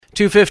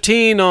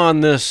2:15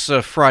 on this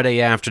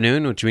Friday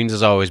afternoon, which means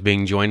as always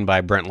being joined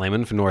by Brent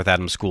Lehman from North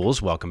Adams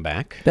Schools. Welcome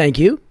back. Thank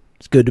you.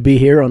 It's good to be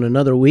here on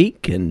another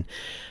week, and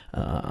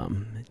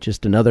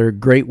just another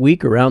great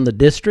week around the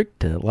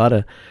district. A lot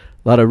of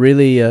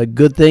really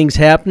good things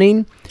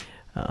happening.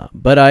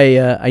 But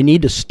I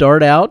need to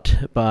start out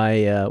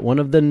by one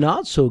of the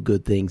not so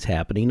good things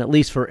happening, at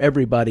least for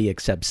everybody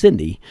except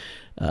Cindy.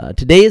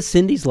 Today is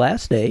Cindy's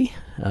last day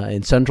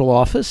in central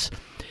office,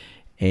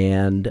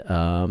 and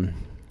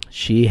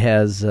she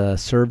has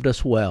served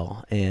us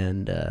well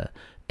and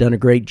done a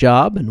great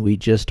job, and we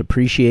just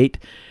appreciate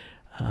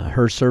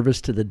her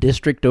service to the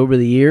district over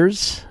the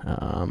years.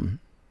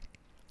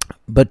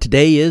 But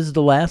today is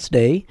the last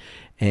day,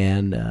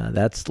 and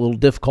that's a little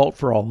difficult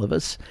for all of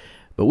us.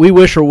 But we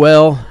wish her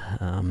well.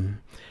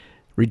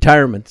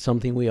 Retirement,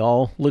 something we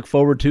all look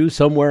forward to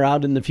somewhere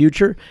out in the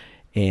future,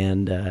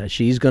 and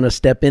she's going to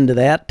step into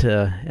that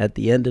at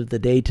the end of the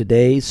day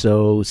today.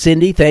 So,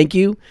 Cindy, thank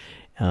you.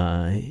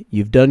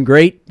 You've done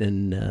great,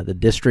 and the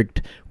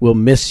district will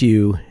miss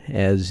you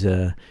as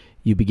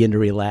you begin to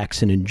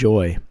relax and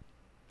enjoy.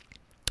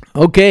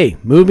 Okay,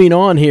 moving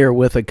on here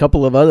with a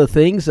couple of other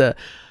things.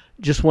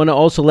 Just want to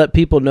also let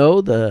people know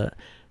the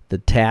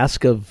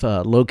task of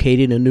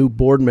locating a new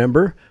board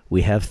member.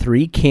 We have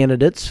 3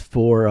 candidates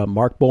for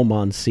Mark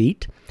Beaumont's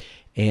seat,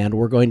 and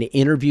we're going to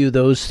interview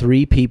those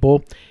 3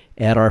 people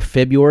at our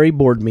February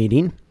board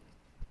meeting.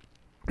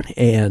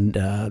 And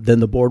then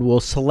the board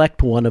will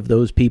select one of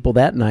those people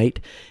that night,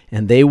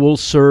 and they will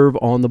serve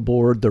on the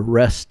board the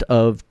rest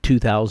of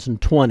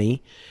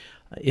 2020.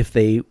 If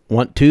they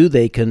want to,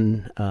 they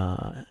can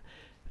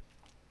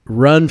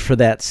run for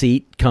that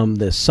seat come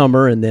this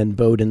summer and then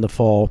vote in the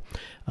fall.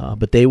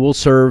 But they will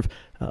serve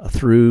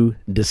through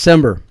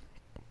December.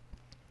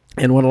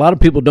 And what a lot of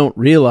people don't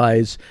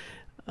realize,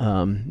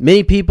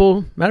 many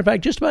people, matter of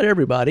fact, just about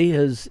everybody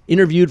has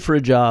interviewed for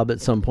a job at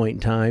some point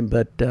in time.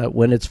 But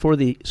when it's for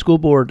the school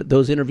board,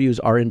 those interviews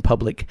are in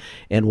public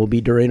and will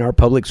be during our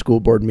public school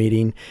board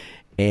meeting.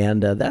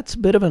 And that's a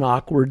bit of an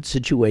awkward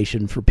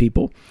situation for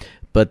people.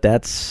 But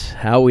that's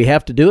how we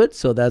have to do it,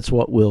 so that's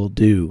what we'll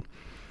do.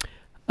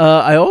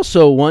 I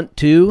also want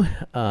to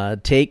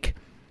take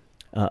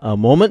a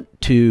moment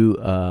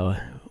to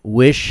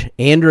wish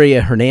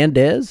Andrea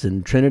Hernandez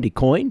and Trinity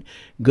Coyne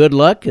good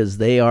luck as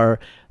they are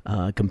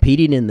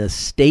competing in the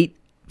state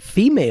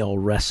female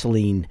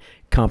wrestling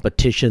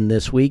competition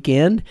this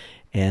weekend,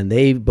 and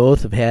they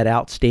both have had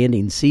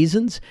outstanding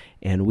seasons,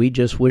 and we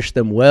just wish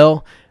them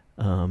well.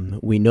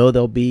 We know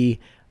they'll be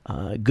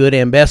good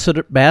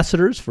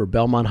ambassadors for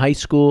Belmont High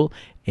School,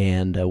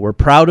 and we're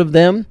proud of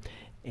them,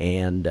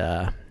 and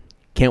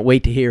can't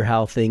wait to hear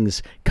how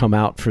things come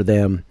out for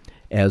them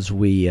as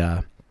we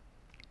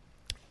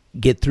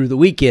get through the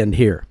weekend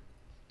here.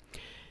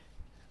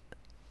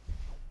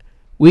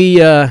 We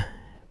had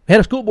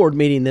a school board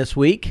meeting this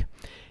week,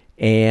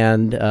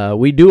 and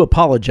we do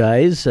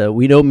apologize.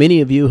 We know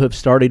many of you have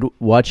started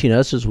watching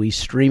us as we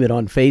stream it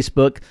on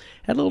Facebook.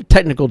 Had a little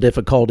technical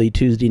difficulty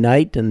Tuesday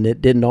night, and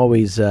it didn't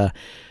always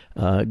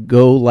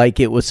go like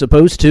it was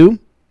supposed to.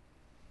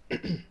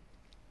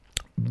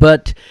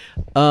 But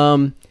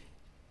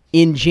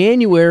in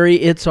January,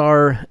 it's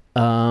our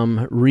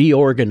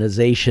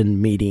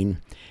reorganization meeting,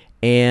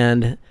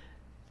 and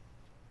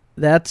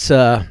that's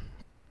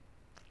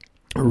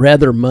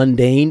rather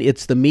mundane.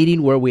 It's the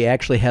meeting where we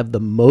actually have the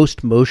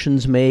most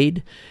motions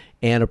made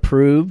and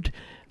approved,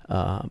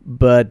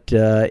 but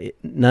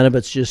none of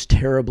it's just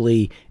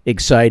terribly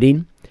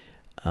exciting.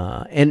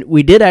 And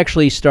we did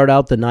actually start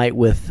out the night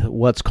with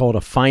what's called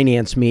a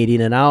finance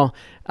meeting, and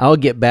I'll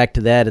get back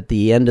to that at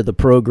the end of the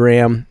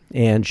program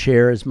and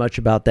share as much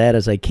about that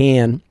as I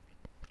can.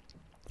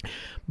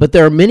 But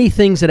there are many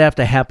things that have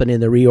to happen in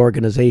the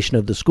reorganization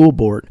of the school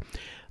board.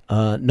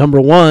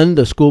 Number one,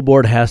 the school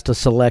board has to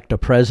select a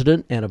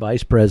president and a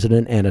vice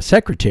president and a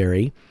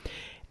secretary.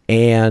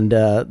 And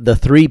the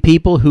 3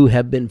 people who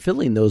have been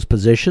filling those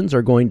positions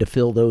are going to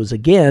fill those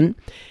again.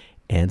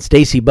 And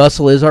Stacy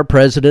Bussell is our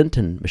president,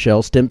 and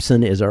Michelle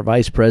Stimpson is our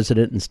vice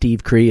president, and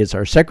Steve Cree is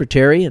our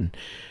secretary. And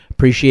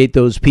appreciate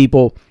those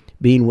people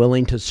being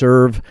willing to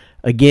serve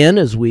again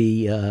as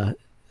we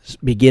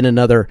begin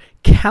another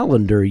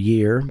calendar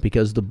year,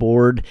 because the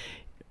board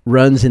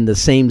runs in the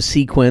same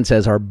sequence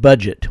as our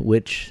budget,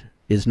 which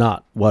is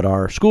not what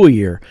our school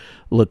year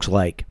looks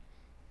like.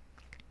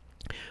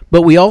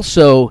 But we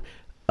also,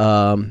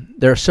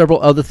 there are several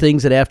other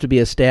things that have to be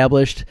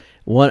established.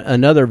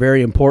 Another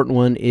very important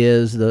one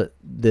is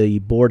the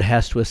board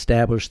has to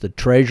establish the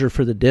treasurer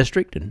for the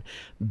district, and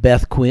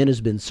Beth Quinn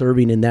has been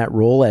serving in that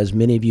role, as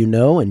many of you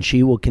know, and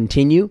she will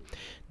continue.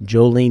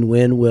 Jolene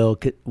Wynn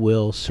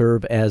will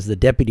serve as the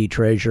deputy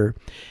treasurer,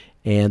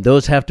 and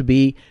those have to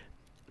be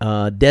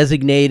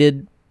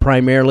designated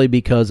primarily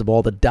because of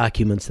all the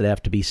documents that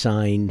have to be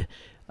signed,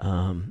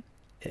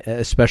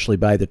 especially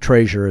by the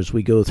treasurer as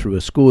we go through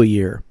a school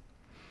year.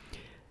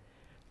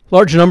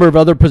 Large number of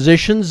other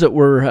positions that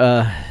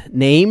were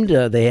named.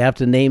 They have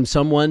to name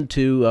someone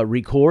to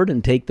record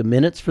and take the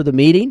minutes for the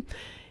meeting.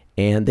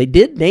 And they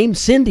did name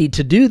Cindy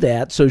to do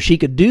that, so she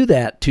could do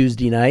that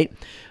Tuesday night.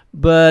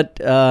 But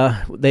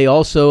they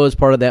also, as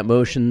part of that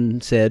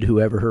motion, said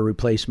whoever her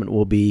replacement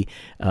will be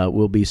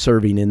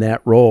serving in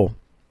that role.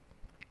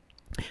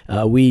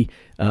 We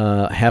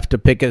have to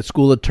pick a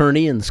school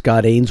attorney, and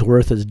Scott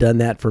Ainsworth has done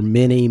that for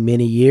many,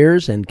 many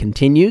years and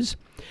continues.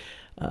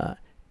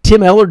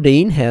 Tim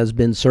Ellardine has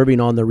been serving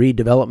on the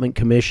Redevelopment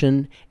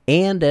Commission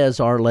and as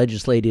our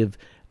legislative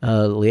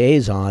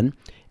liaison,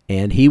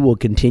 and he will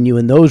continue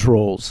in those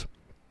roles.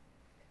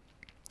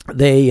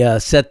 They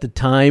set the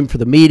time for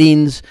the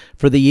meetings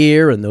for the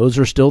year, and those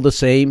are still the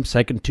same,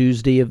 second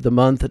Tuesday of the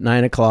month at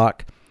 6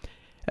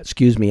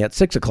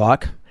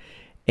 o'clock.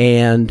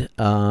 And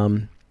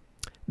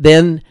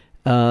then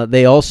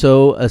they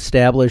also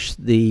establish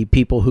the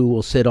people who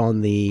will sit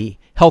on the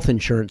Health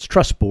Insurance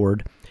Trust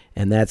Board,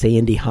 and that's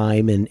Andy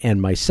Heim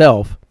and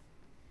myself.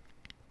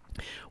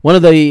 One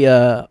of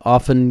the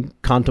often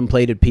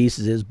contemplated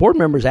pieces is board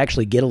members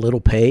actually get a little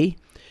pay,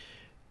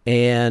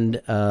 and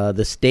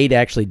the state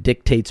actually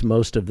dictates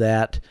most of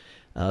that.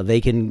 They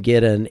can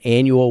get an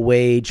annual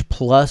wage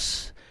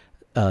plus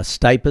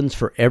stipends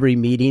for every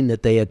meeting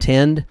that they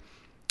attend.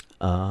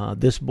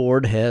 This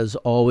board has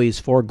always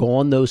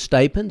foregone those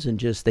stipends and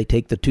they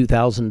take the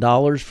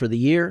 $2,000 for the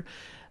year.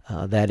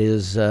 That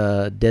is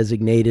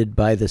designated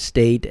by the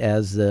state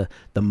as the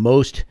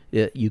most.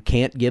 You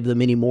can't give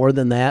them any more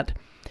than that.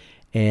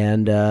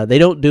 And they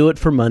don't do it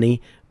for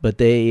money, but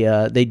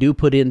they do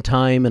put in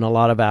time and a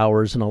lot of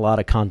hours and a lot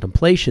of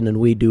contemplation, and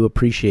we do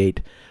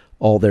appreciate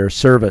all their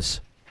service.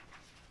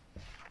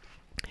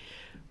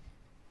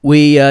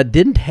 We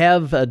didn't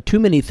have too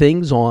many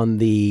things on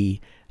the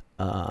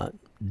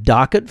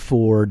docket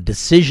for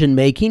decision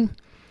making,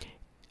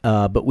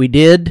 but we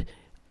did,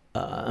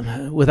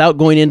 without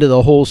going into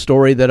the whole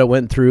story that I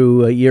went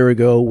through a year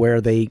ago where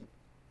they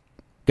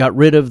got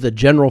rid of the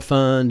general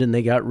fund and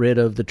they got rid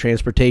of the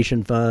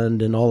transportation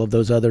fund and all of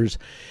those others,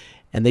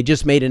 and they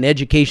just made an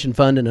education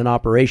fund and an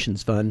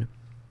operations fund.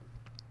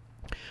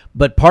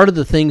 But part of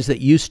the things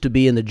that used to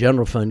be in the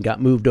general fund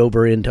got moved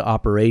over into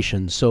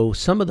operations, so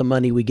some of the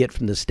money we get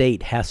from the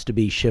state has to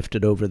be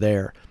shifted over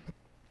there.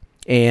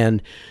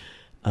 And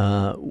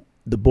the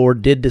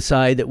board did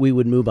decide that we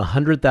would move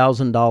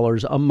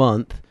 $100,000 a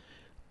month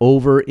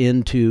over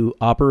into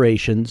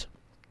operations,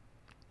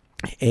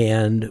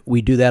 and we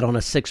do that on a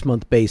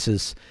 6-month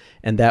basis,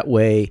 and that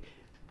way,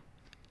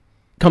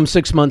 come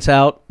 6 months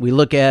out, we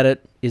look at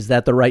it, is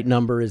that the right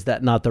number, is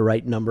that not the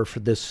right number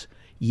for this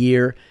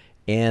year,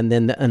 and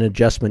then an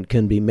adjustment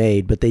can be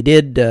made. But they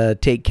did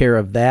take care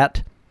of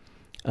that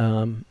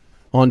on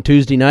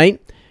Tuesday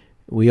night.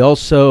 We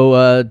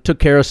also took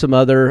care of some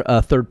other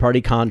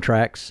third-party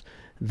contracts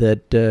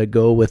that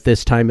go with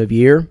this time of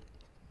year.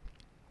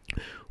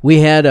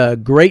 We had a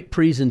great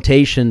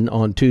presentation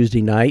on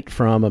Tuesday night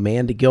from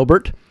Amanda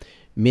Gilbert.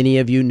 Many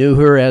of you knew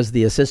her as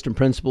the assistant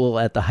principal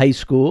at the high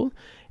school,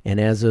 and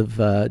as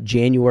of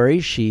January,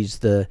 she's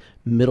the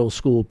middle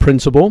school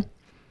principal.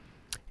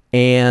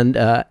 And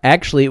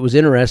actually, it was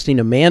interesting.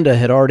 Amanda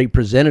had already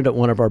presented at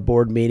one of our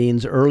board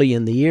meetings early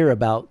in the year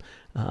about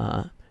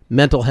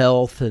mental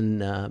health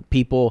and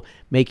people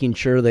making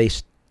sure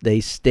they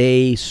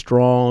stay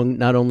strong,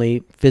 not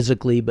only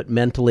physically but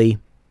mentally,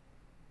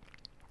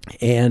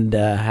 and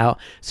how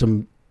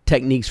some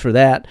techniques for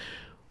that.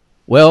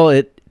 Well,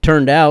 it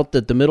turned out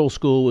that the middle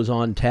school was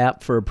on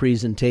tap for a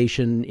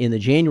presentation in the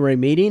January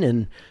meeting,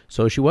 and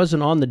so she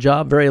wasn't on the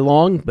job very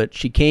long, but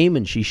she came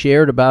and she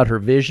shared about her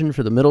vision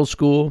for the middle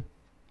school.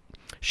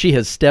 She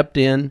has stepped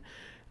in.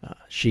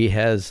 She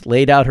has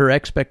laid out her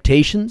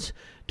expectations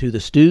to the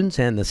students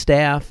and the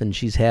staff, and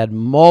she's had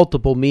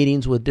multiple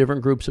meetings with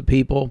different groups of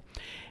people,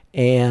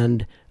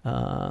 and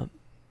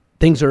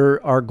things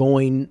are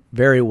going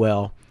very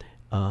well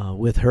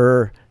with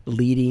her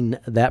leading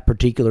that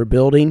particular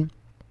building,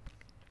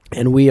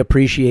 and we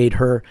appreciate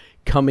her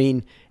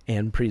coming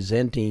and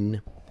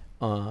presenting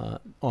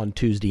on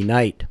Tuesday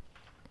night.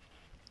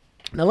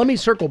 Now let me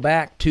circle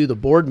back to the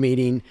board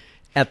meeting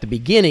at the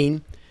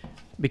beginning,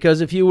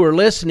 because if you were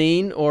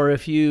listening or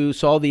if you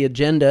saw the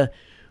agenda,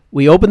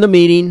 we opened the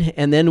meeting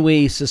and then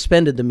we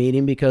suspended the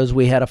meeting because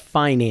we had a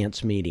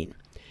finance meeting.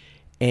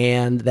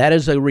 And that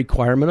is a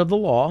requirement of the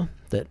law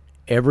that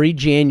every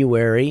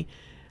January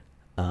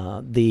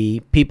the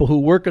people who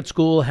work at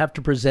school have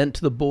to present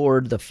to the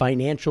board the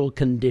financial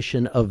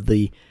condition of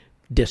the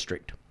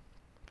district.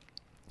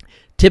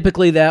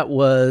 Typically that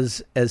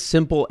was as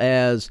simple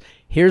as,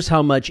 here's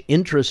how much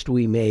interest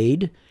we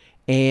made,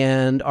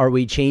 and are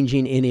we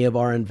changing any of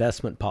our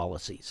investment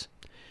policies?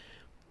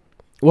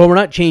 Well, we're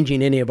not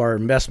changing any of our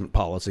investment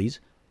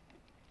policies.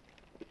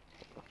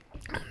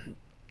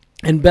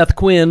 And Beth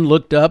Quinn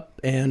looked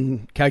up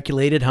and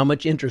calculated how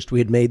much interest we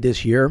had made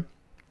this year.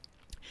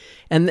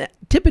 And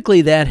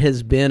typically that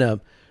has been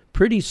a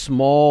pretty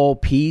small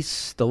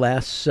piece the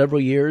last several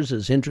years,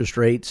 as interest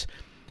rates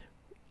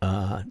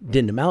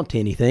didn't amount to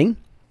anything.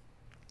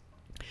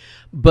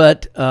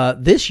 But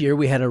this year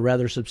we had a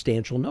rather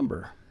substantial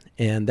number,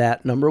 and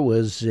that number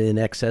was in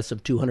excess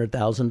of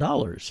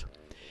 $200,000.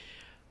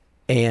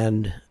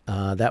 And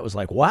that was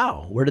like,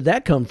 wow, where did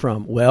that come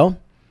from? Well,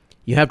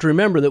 you have to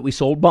remember that we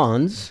sold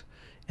bonds,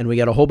 and we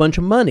got a whole bunch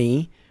of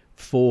money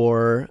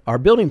for our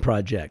building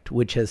project,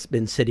 which has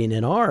been sitting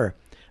in our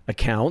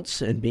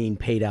accounts and being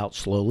paid out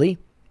slowly.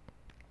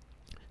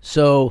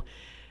 So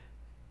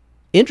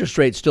interest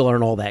rates still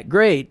aren't all that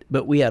great,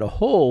 but we had a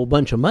whole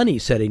bunch of money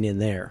sitting in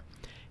there,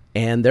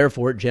 and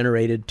therefore it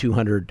generated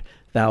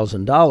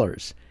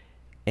 $200,000.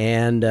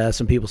 And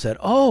some people said,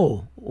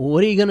 oh,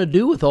 what are you going to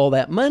do with all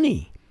that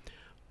money?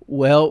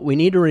 Well, we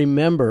need to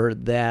remember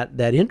that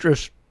that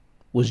interest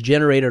was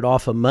generated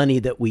off of money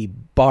that we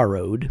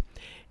borrowed.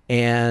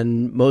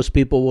 And most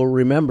people will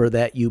remember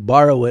that you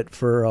borrow it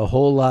for a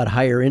whole lot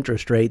higher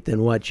interest rate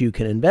than what you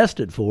can invest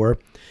it for.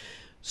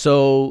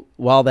 So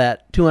while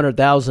that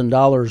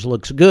 $200,000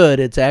 looks good,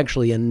 it's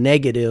actually a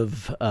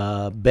negative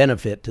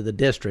benefit to the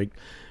district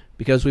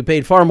because we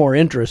paid far more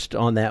interest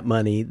on that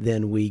money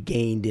than we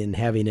gained in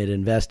having it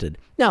invested.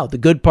 Now, the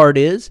good part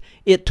is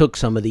it took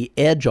some of the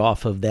edge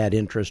off of that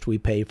interest we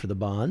pay for the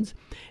bonds,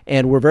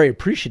 and we're very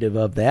appreciative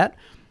of that.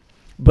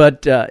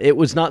 But it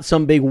was not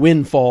some big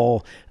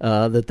windfall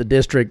that the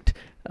district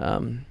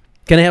can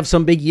have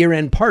some big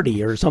year-end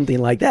party or something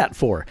like that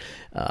for.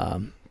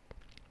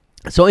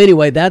 So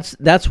anyway,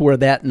 that's where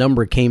that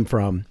number came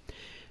from.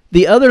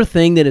 The other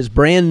thing that is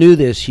brand new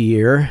this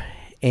year,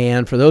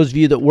 and for those of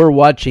you that were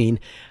watching,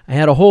 I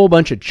had a whole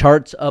bunch of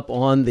charts up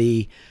on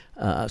the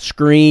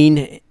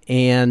screen,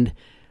 and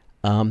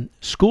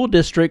school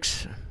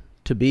districts,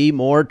 to be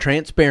more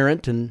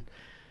transparent, and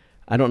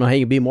I don't know how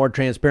you can be more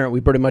transparent.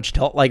 We pretty much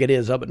tell it like it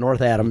is up at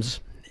North Adams.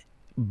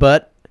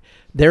 But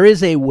there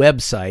is a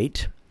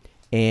website,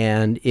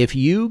 and if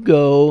you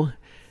go,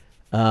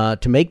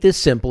 to make this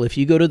simple, if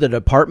you go to the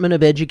Department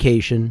of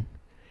Education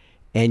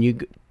and you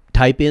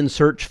type in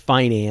search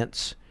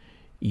finance,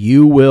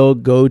 you will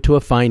go to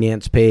a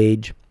finance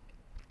page,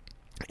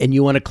 and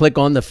you want to click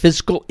on the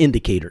fiscal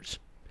indicators.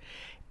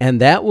 And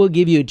that will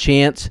give you a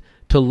chance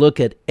to look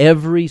at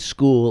every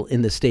school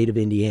in the state of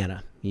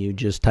Indiana. You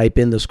just type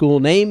in the school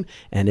name,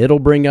 and it'll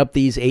bring up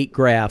these 8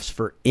 graphs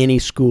for any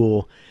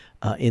school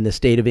in the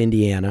state of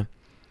Indiana.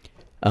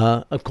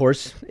 Of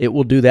course, it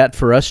will do that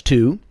for us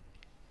too.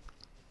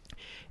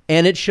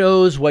 And it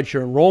shows what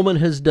your enrollment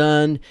has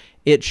done.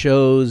 It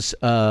shows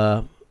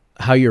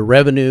how your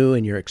revenue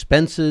and your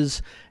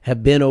expenses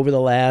have been over the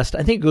last,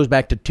 I think it goes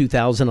back to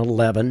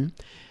 2011.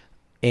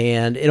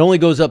 And it only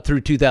goes up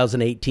through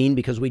 2018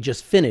 because we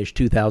just finished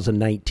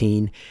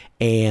 2019,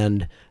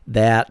 and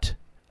that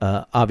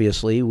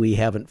obviously, we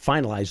haven't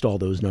finalized all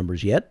those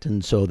numbers yet,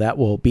 and so that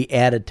will be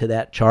added to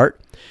that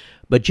chart.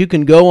 But you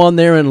can go on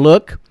there and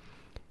look,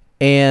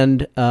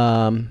 and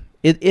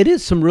it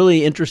is some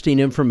really interesting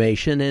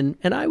information,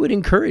 and I would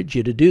encourage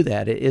you to do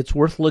that. It's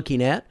worth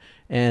looking at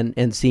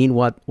and seeing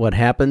what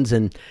happens.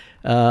 And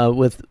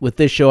with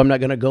this show, I'm not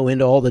going to go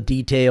into all the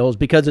details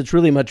because it's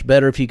really much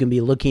better if you can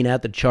be looking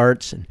at the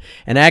charts.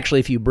 And actually,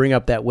 if you bring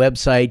up that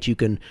website, you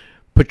can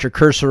put your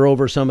cursor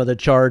over some of the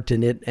chart,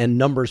 and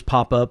numbers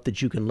pop up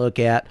that you can look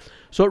at.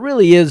 So it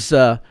really is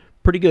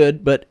pretty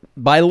good, but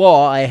by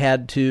law, I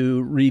had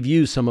to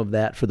review some of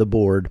that for the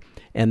board,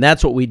 and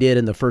that's what we did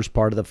in the first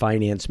part of the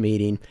finance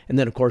meeting. And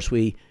then, of course,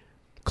 we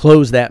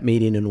closed that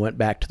meeting and went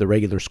back to the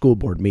regular school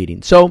board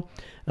meeting. So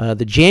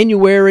the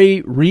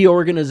January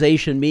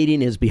reorganization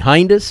meeting is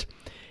behind us,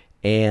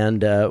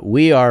 and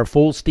we are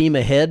full steam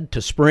ahead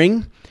to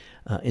spring,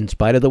 in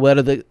spite of the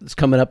weather that's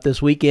coming up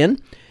this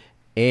weekend.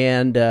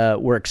 And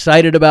we're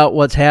excited about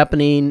what's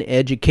happening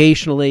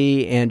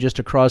educationally and just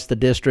across the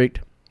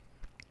district.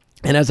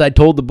 And as I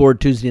told the board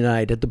Tuesday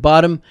night, at the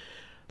bottom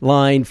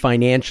line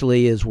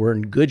financially is we're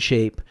in good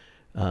shape.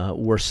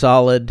 We're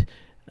solid,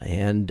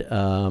 and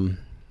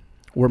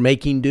we're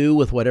making do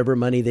with whatever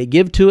money they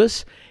give to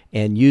us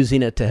and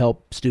using it to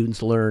help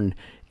students learn.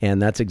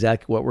 And that's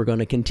exactly what we're going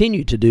to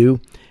continue to do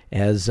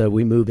as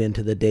we move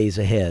into the days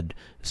ahead.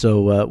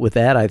 So with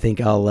that, I think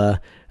I'll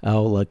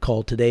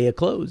call today a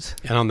close.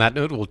 And on that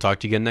note, we'll talk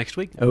to you again next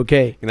week.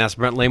 Okay. And that's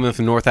Brent Lehman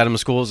from North Adams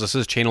Schools. This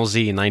is Channel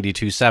Z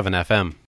 92.7 FM.